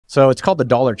So it's called the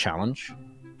Dollar Challenge.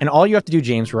 And all you have to do,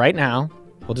 James, right now,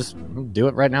 we'll just do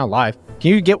it right now live.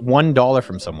 Can you get $1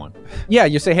 from someone? Yeah,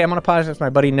 you say, hey, I'm on a podcast with my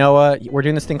buddy Noah. We're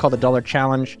doing this thing called the Dollar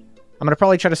Challenge. I'm going to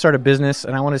probably try to start a business,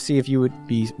 and I want to see if you would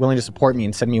be willing to support me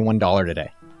and send me $1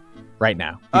 today. Right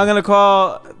now. I'm going to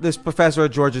call this professor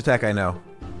at Georgia Tech I know.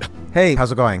 Hey,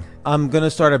 how's it going? I'm going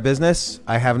to start a business.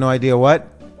 I have no idea what.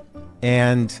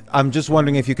 And I'm just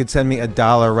wondering if you could send me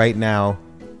 $1 right now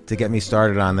to get me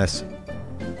started on this.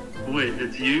 Wait,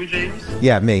 it's you, James?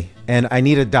 Yeah, me. And I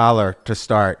need $1 to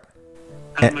start.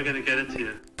 How am I going to get it to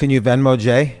you? Can you Venmo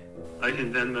Jay? I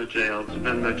can Venmo Jay. I'll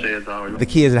Venmo Jay $1. The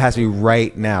key is it has to be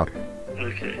right now.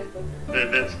 Okay.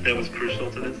 That was crucial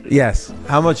to this thing? Yes.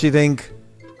 How much do you think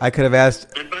I could have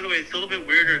asked? And by the way, it's a little bit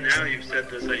weirder now you've said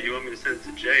this, that you want me to send it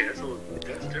to Jay.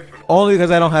 That's different. Only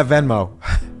because I don't have Venmo.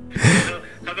 So,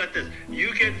 how about this?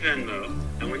 You get Venmo,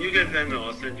 and when you get Venmo,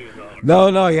 I'll send you $1.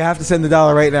 No, you have to send the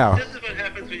 $1 right now. This is what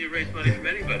happens when you raise money from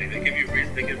anybody. They give you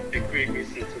reasons. They give great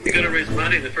reasons. You're going to raise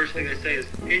money, the first thing they say is,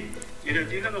 hey, do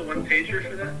you have a one-pager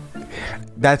for that?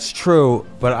 That's true,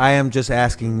 but I am just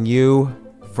asking you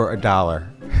for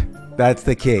 $1. That's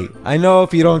the key. I know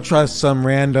if you don't trust some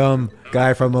random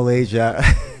guy from Malaysia.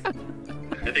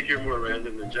 I think you're more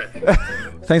random than Jay.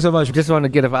 Thanks so much. Just want to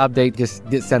get an update. Just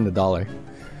send $1.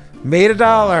 Made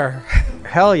 $1.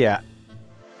 Hell yeah.